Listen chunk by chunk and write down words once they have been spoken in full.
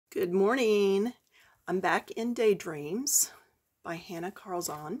Good morning. I'm back in Daydreams by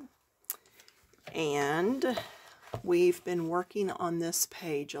Karlzon, and we've been working on this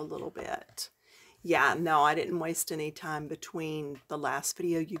page a little bit. Yeah, no, I didn't waste any time between the last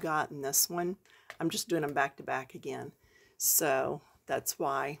video you got and this one. I'm just doing them back to back again. So that's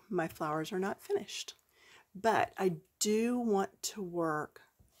why my flowers are not finished. But I do want to work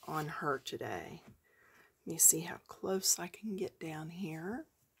on her today. Let me see how close I can get down here.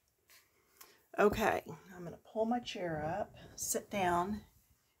 Okay, I'm going to pull my chair up, sit down,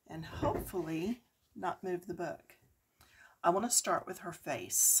 and hopefully not move the book. I want to start with her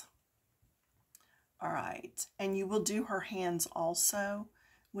face. All right, and you will do her hands also.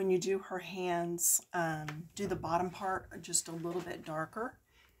 When you do her hands, do the bottom part just a little bit darker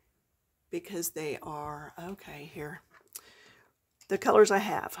because they are, okay, here. The colors I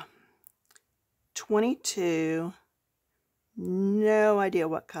have, 22, no idea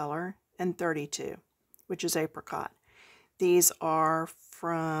what color, and 32, which is apricot. These are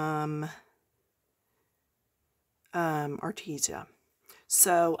from Artesia.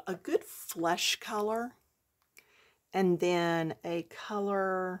 So a good flesh color, and then a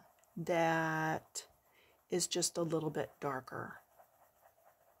color that is just a little bit darker.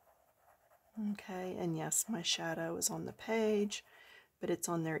 Okay, and yes, my shadow is on the page, but it's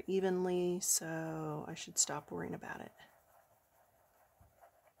on there evenly, so I should stop worrying about it.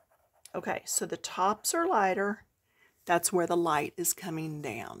 Okay, so the tops are lighter. That's where the light is coming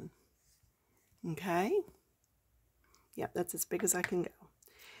down. Okay? Yep, that's as big as I can go.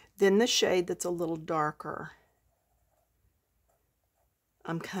 Then the shade that's a little darker.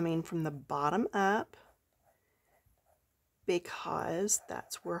 I'm coming from the bottom up because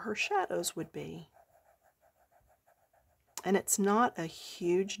that's where her shadows would be. And it's not a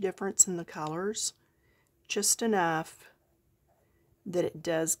huge difference in the colors, just enough that it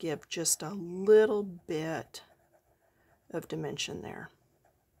does give just a little bit of dimension there.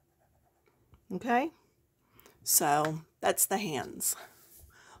 Okay, so that's the hands.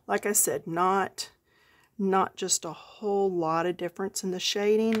 Like I said, not just a whole lot of difference in the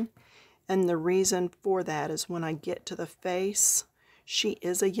shading, and the reason for that is when I get to the face, she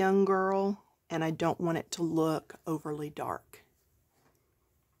is a young girl and I don't want it to look overly dark.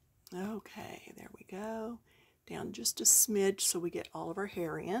 Okay, there we go. Down just a smidge so we get all of our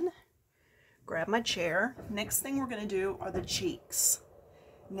hair in. Grab my chair. Next thing we're going to do are the cheeks.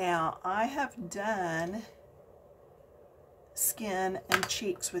 Now, I have done skin and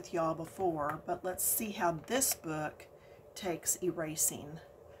cheeks with y'all before, but let's see how this book takes erasing.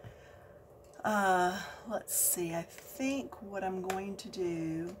 Let's see, I think what I'm going to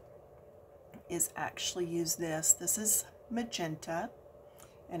do is actually use this. This is magenta,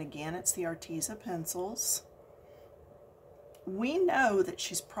 and again, it's the Artesia pencils. We know that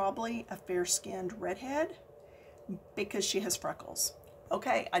she's probably a fair-skinned redhead because she has freckles.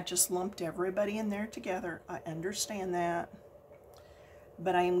 Okay, I just lumped everybody in there together. I understand that.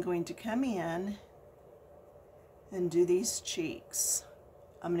 But I am going to come in and do these cheeks.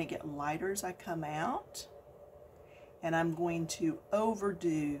 I'm going to get lighter as I come out, and I'm going to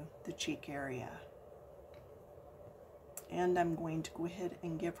overdo the cheek area. And I'm going to go ahead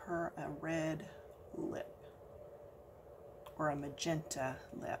and give her a red lip, or a magenta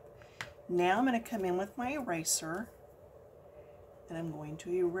lip. Now I'm going to come in with my eraser, and I'm going to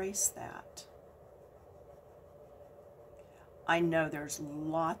erase that. I know there's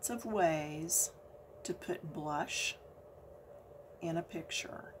lots of ways to put blush in a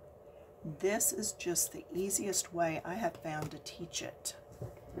picture. This is just the easiest way I have found to teach it.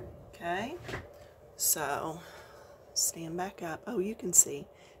 Okay, so stand back up. Oh, you can see.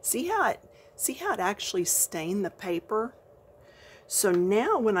 See how it actually stained the paper? So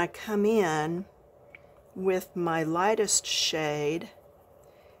now when I come in with my lightest shade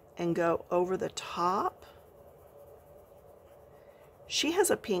and go over the top, she has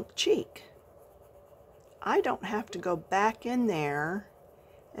a pink cheek. I don't have to go back in there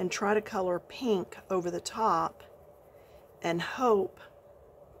and try to color pink over the top and hope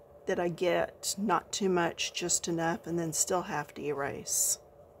that I get not too much, just enough, and then still have to erase.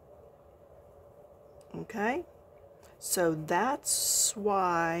 Okay? So that's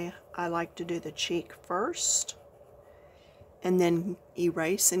why I like to do the cheek first and then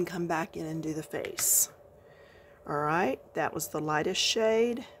erase and come back in and do the face. Alright, that was the lightest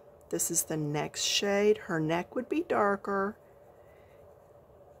shade. This is the next shade. Her neck would be darker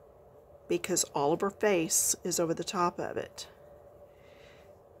because all of her face is over the top of it.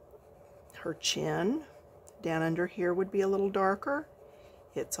 Her chin down under here would be a little darker.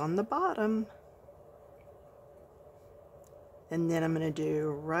 It's on the bottom. And then I'm going to do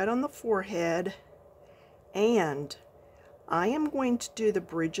right on the forehead, and I am going to do the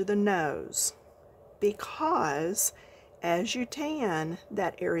bridge of the nose, because as you tan,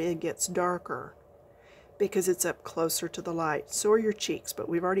 that area gets darker because it's up closer to the light. So are your cheeks, but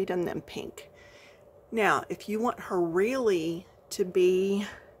we've already done them pink. Now, if you want her really to be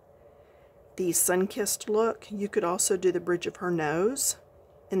the sun-kissed look, you could also do the bridge of her nose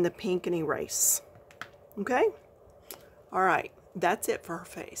in the pink and erase. Okay? All right, that's it for her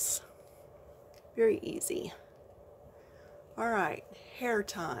face. Very easy. All right, hair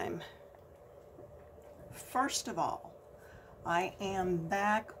time. First of all, I am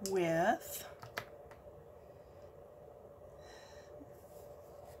back with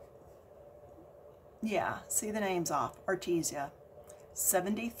see the name's off. Artesia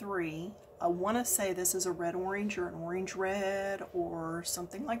 73. I want to say this is a red orange or an orange red or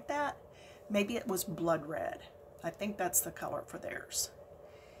something like that. Maybe it was blood red. I think that's the color for theirs.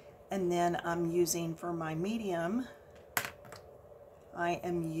 And then I'm using for my medium, I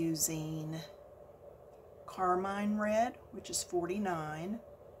am using Carmine red, which is 49.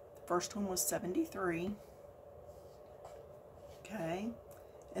 The first one was 73. Okay.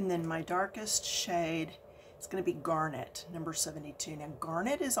 And then my darkest shade is going to be Garnet, number 72. Now,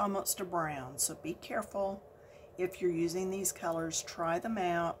 Garnet is almost a brown, so be careful. If you're using these colors, try them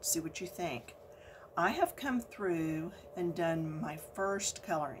out, see what you think. I have come through and done my first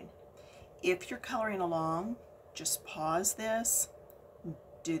coloring. If you're coloring along, just pause this,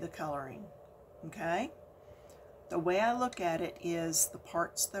 do the coloring, okay? The way I look at it is the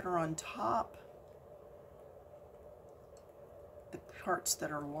parts that are on top, the parts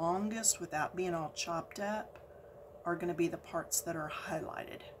that are longest without being all chopped up, are going to be the parts that are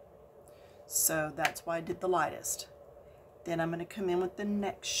highlighted. So that's why I did the lightest. Then I'm going to come in with the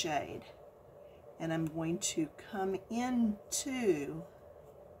next shade, and I'm going to come into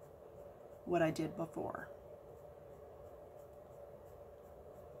what I did before.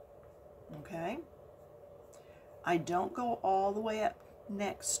 Okay? I don't go all the way up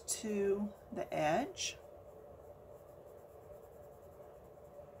next to the edge,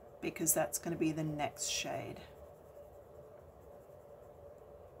 because that's going to be the next shade.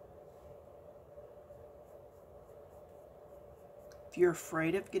 If you're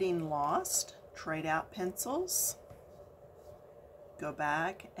afraid of getting lost, trade out pencils. Go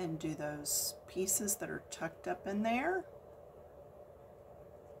back and do those pieces that are tucked up in there.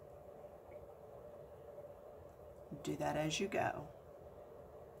 Do that as you go.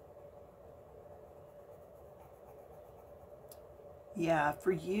 Yeah,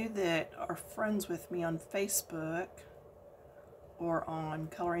 for you that are friends with me on Facebook or on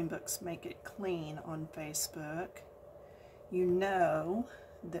Coloring Books Make It Clean on Facebook, you know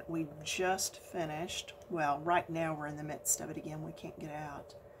that we just finished, well, right now we're in the midst of it again, we can't get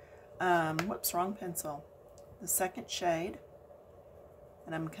out. Whoops, wrong pencil. The second shade,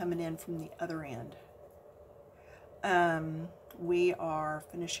 and I'm coming in from the other end. We are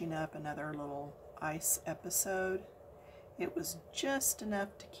finishing up another little ice episode. It was just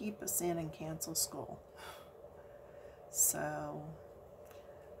enough to keep us in and cancel school. So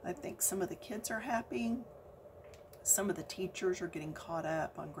I think some of the kids are happy. Some of the teachers are getting caught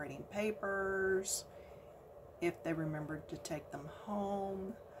up on grading papers, if they remembered to take them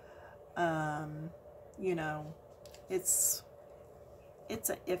home. You know, it's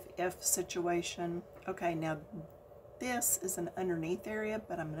a if situation. Okay, now this is an underneath area,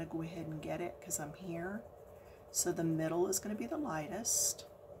 but I'm going to go ahead and get it because I'm here. So the middle is going to be the lightest.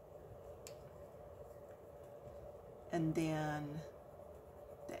 And then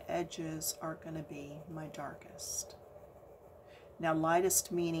the edges are going to be my darkest. Now,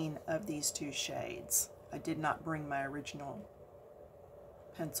 lightest meaning of these two shades. I did not bring my original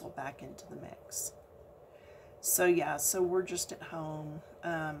pencil back into the mix. So yeah, so we're just at home.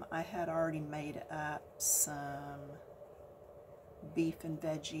 I had already made up some beef and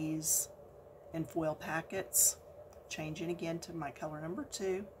veggies in foil packets, changing again to my color number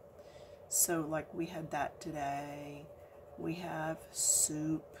 2. So like we had that today. We have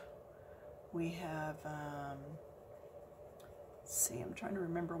soup. We have, let's see, I'm trying to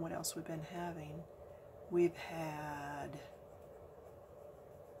remember what else we've been having. We've had,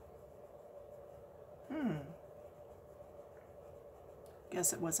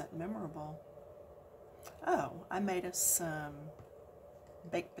 guess it wasn't memorable. Oh, I made us some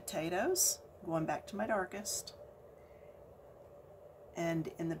baked potatoes, going back to my darkest. And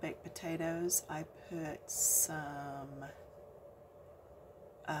in the baked potatoes, I put some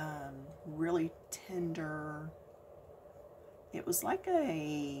really tender, it was like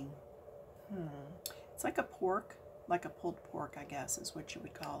a, it's like a pork, like a pulled pork, I guess is what you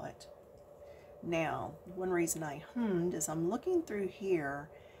would call it. Now, one reason I hummed is I'm looking through here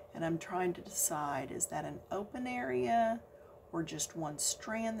and I'm trying to decide, is that an open area or just one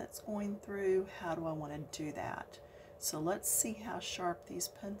strand that's going through? How do I want to do that? So let's see how sharp these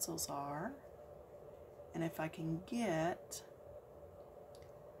pencils are, and if I can get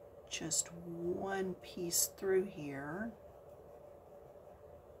just one piece through here.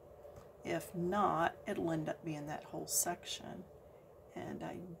 If not, it'll end up being that whole section, and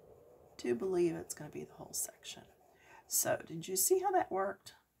I do believe it's going to be the whole section. So did you see how that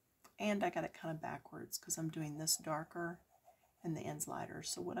worked? And I got it kind of backwards because I'm doing this darker and the ends lighter.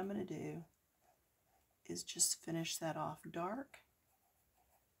 So what I'm going to do is just finish that off dark,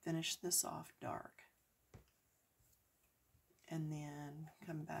 finish this off dark, and then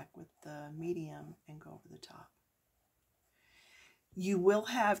come back with the medium and go over the top. You will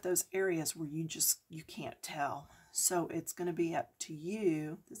have those areas where you can't tell. So it's going to be up to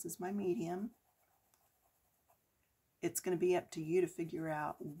you. This is my medium. It's going to be up to you to figure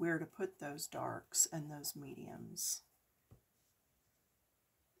out where to put those darks and those mediums.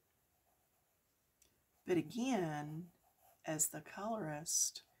 But again, as the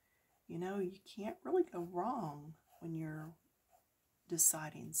colorist, you know, you can't really go wrong when you're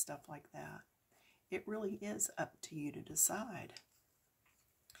deciding stuff like that. It really is up to you to decide.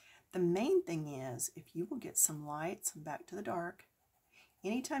 The main thing is, if you will get some lights and back to the dark,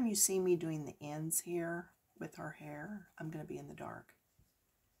 anytime you see me doing the ends here with her hair, I'm going to be in the dark.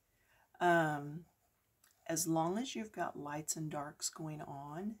 As long as you've got lights and darks going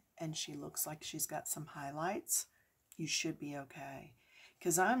on and she looks like she's got some highlights, you should be okay.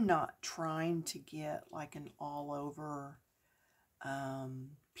 Because I'm not trying to get like an all over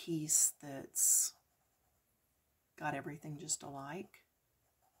piece that's got everything just alike,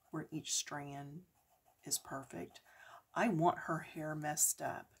 where each strand is perfect. I want her hair messed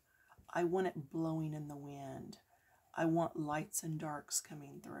up. I want it blowing in the wind. I want lights and darks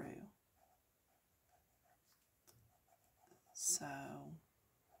coming through. So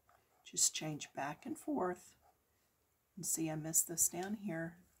just change back and forth. And see, I missed this down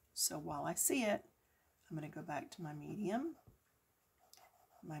here. So while I see it, I'm going to go back to my medium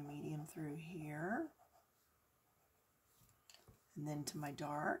through here, and then to my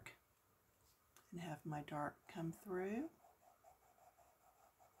dark, and have my dark come through.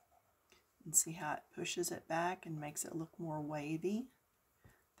 And see how it pushes it back and makes it look more wavy?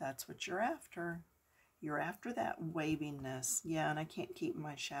 That's what you're after. You're after that waviness. Yeah, and I can't keep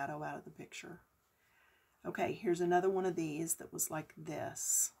my shadow out of the picture. Okay, here's another one of these that was like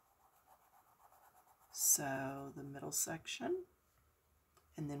this. So the middle section,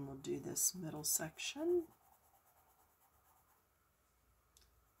 and then we'll do this middle section,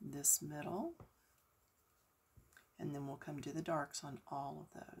 this middle, and then we'll come to the darks on all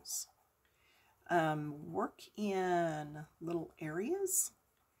of those. Work in little areas,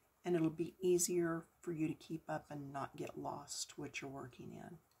 and it'll be easier for you to keep up and not get lost what you're working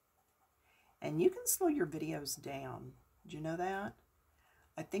in. And you can slow your videos down. Did you know that?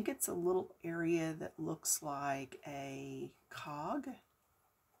 I think it's a little area that looks like a cog,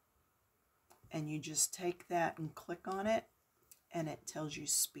 and you just take that and click on it, and it tells you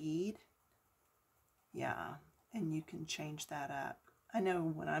speed. Yeah, and you can change that up. I know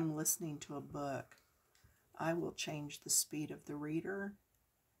when I'm listening to a book, I will change the speed of the reader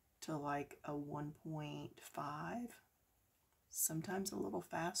to like a 1.5, sometimes a little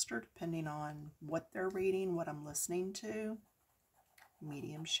faster depending on what they're reading, what I'm listening to.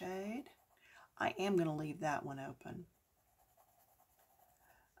 Medium shade. I am going to leave that one open.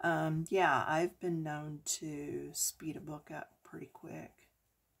 Yeah, I've been known to speed a book up pretty quick,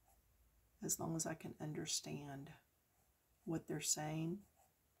 as long as I can understand what they're saying.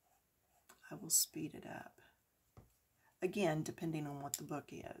 I will speed it up. Again, depending on what the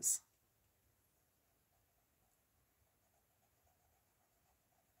book is.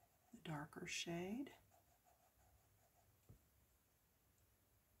 The darker shade.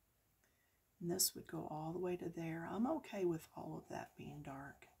 And this would go all the way to there. I'm okay with all of that being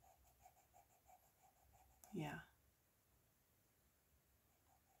dark. Yeah.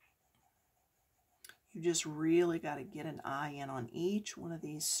 You just really got to get an eye in on each one of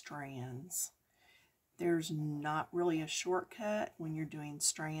these strands. There's not really a shortcut when you're doing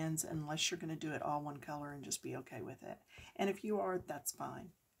strands unless you're going to do it all one color and just be okay with it. And if you are, that's fine.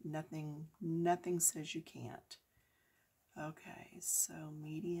 Nothing says you can't. Okay, so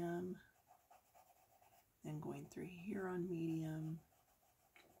medium. Then going through here on medium.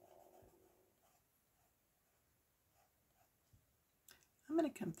 I'm going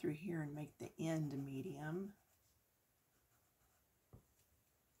to come through here and make the end medium.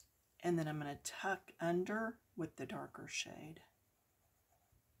 And then I'm going to tuck under with the darker shade,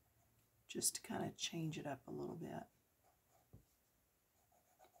 just to kind of change it up a little bit.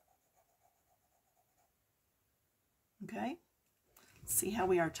 Okay, see how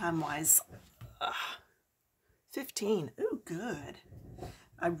we are time-wise. 15. Ooh, good.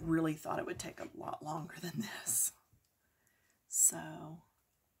 I really thought it would take a lot longer than this. So,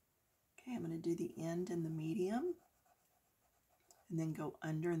 okay, I'm going to do the end in the medium. And then go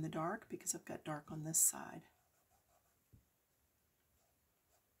under in the dark because I've got dark on this side.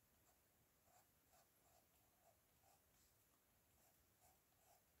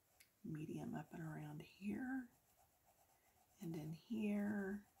 Medium up and around here. And in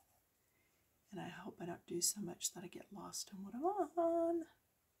here. And I hope I don't do so much that I get lost in what I'm on.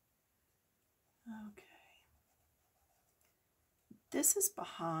 Okay. This is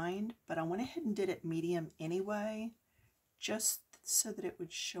behind, but I went ahead and did it medium anyway, just so that it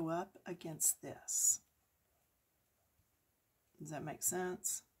would show up against this. Does that make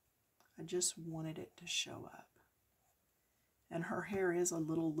sense? I just wanted it to show up. And her hair is a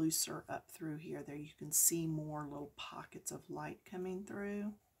little looser up through here. There you can see more little pockets of light coming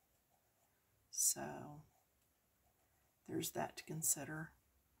through. So there's that to consider.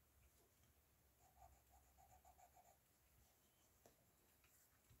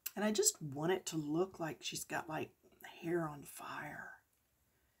 And I just want it to look like she's got like hair on fire.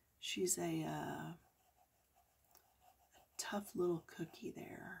 She's a tough little cookie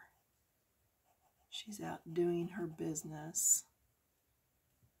there. She's out doing her business.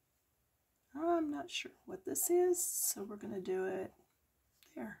 I'm not sure what this is, so we're going to do it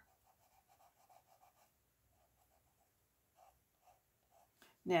there.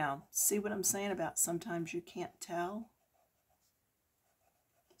 Now, see what I'm saying about sometimes you can't tell?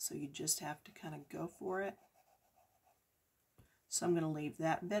 So you just have to kind of go for it. So I'm going to leave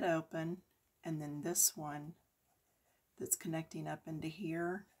that bit open, and then this one that's connecting up into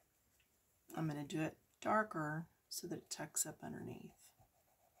here, I'm going to do it darker so that it tucks up underneath.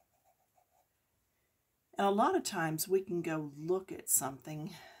 And a lot of times we can go look at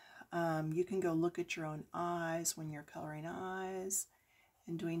something. You can go look at your own eyes when you're coloring eyes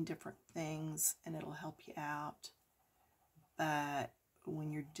and doing different things, and it'll help you out. But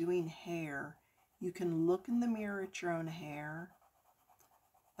when you're doing hair, you can look in the mirror at your own hair,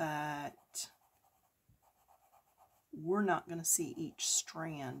 but we're not going to see each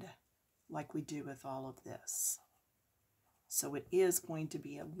strand like we do with all of this. So it is going to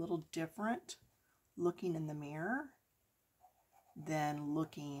be a little different looking in the mirror than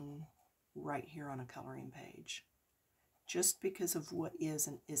looking right here on a coloring page, just because of what is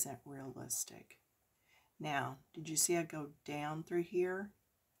and isn't realistic. Now, did you see I go down through here?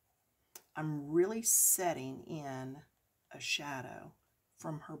 I'm really setting in a shadow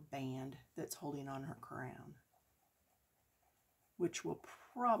from her band that's holding on her crown, which will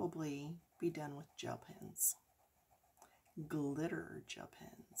probably be done with gel pens. Glitter gel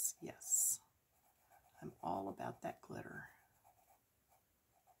pens, yes. I'm all about that glitter.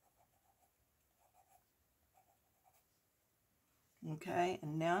 Okay,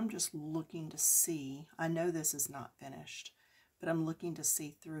 and now I'm just looking to see, I know this is not finished, but I'm looking to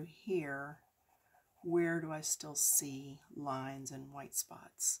see through here, where do I still see lines and white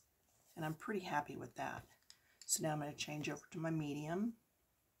spots? And I'm pretty happy with that. So now I'm going to change over to my medium,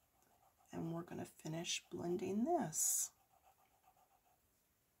 and we're going to finish blending this.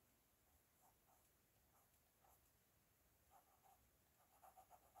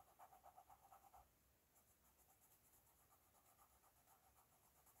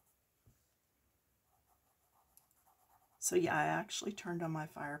 So yeah, I actually turned on my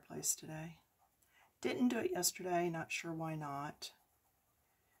fireplace today. Didn't do it yesterday, not sure why not.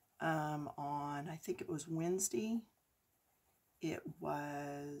 On, I think it was Wednesday, it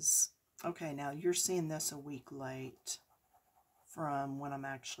was, okay, now you're seeing this a week late from when I'm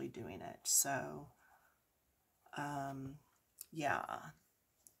actually doing it. So, yeah,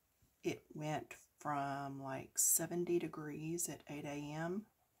 it went from like 70 degrees at 8 a.m.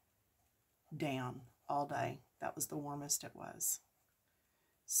 down all day. That was the warmest it was.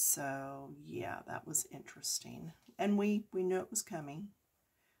 So yeah, that was interesting. And we knew it was coming.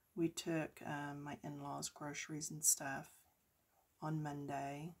 We took my in-laws groceries and stuff on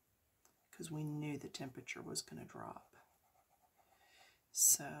Monday because we knew the temperature was going to drop.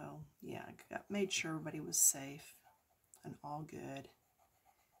 So yeah, made sure everybody was safe and all good.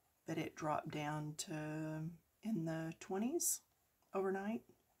 But it dropped down to in the 20s overnight.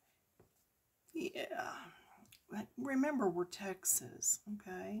 Yeah. But remember, we're Texas,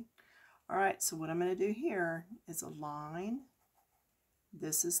 okay? All right, so what I'm going to do here is a line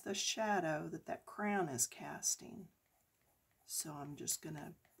This is the shadow that that crown is casting. So I'm just going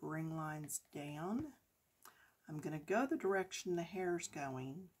to bring lines down. I'm going to go the direction the hair's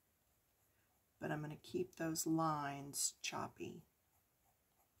going, but I'm going to keep those lines choppy.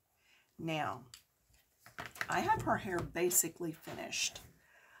 Now, I have her hair basically finished.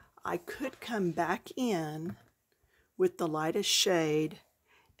 I could come back in with the lightest shade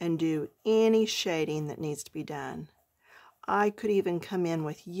and do any shading that needs to be done. I could even come in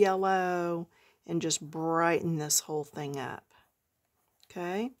with yellow and just brighten this whole thing up.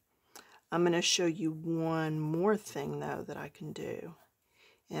 Okay? I'm going to show you one more thing though that I can do.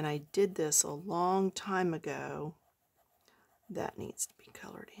 And I did this a long time ago. That needs to be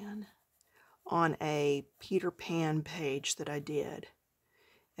colored in. On a Peter Pan page that I did.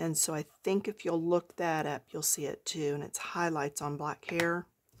 And so I think if you'll look that up, you'll see it too. And it's highlights on black hair.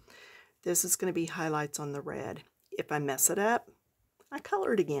 This is going to be highlights on the red. If I mess it up, I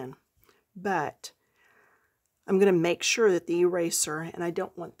color it again. But I'm going to make sure that the eraser, and I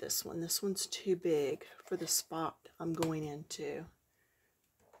don't want this one's too big for the spot I'm going into.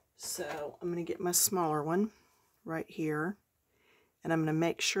 So I'm going to get my smaller one right here. And I'm going to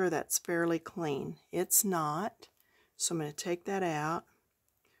make sure that's fairly clean. It's not. So I'm going to take that out,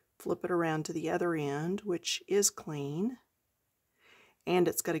 flip it around to the other end, which is clean. And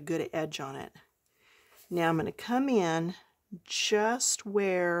it's got a good edge on it. Now I'm going to come in just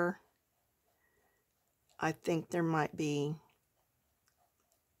where I think there might be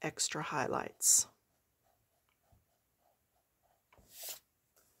extra highlights.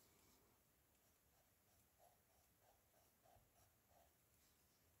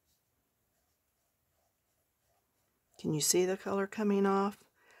 Can you see the color coming off?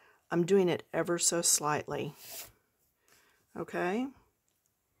 I'm doing it ever so slightly. Okay?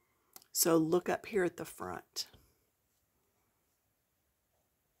 So look up here at the front.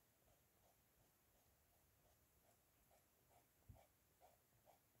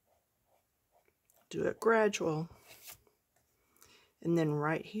 Do it gradual. And then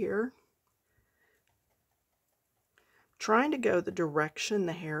right here, trying to go the direction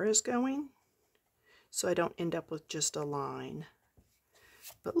the hair is going so I don't end up with just a line.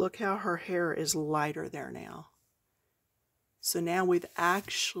 But look how her hair is lighter there now. So now we've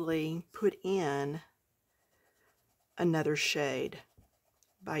actually put in another shade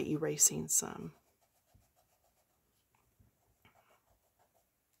by erasing some.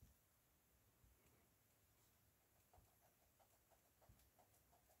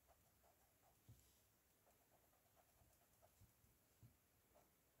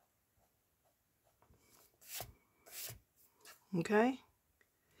 Okay,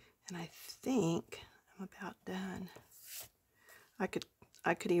 and I think I'm about done. I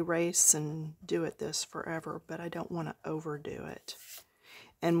could erase and do it this forever, but I don't want to overdo it.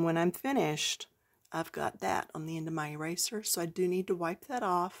 And when I'm finished, I've got that on the end of my eraser, so I do need to wipe that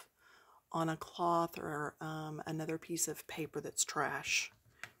off on a cloth or another piece of paper that's trash,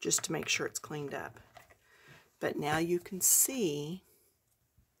 just to make sure it's cleaned up. But now you can see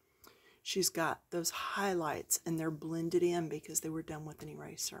she's got those highlights and they're blended in because they were done with an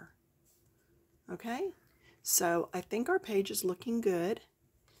eraser. Okay, so I think our page is looking good.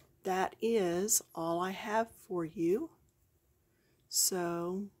 That is all I have for you.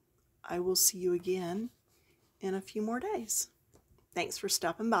 So I will see you again in a few more days. Thanks for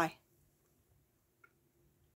stopping by.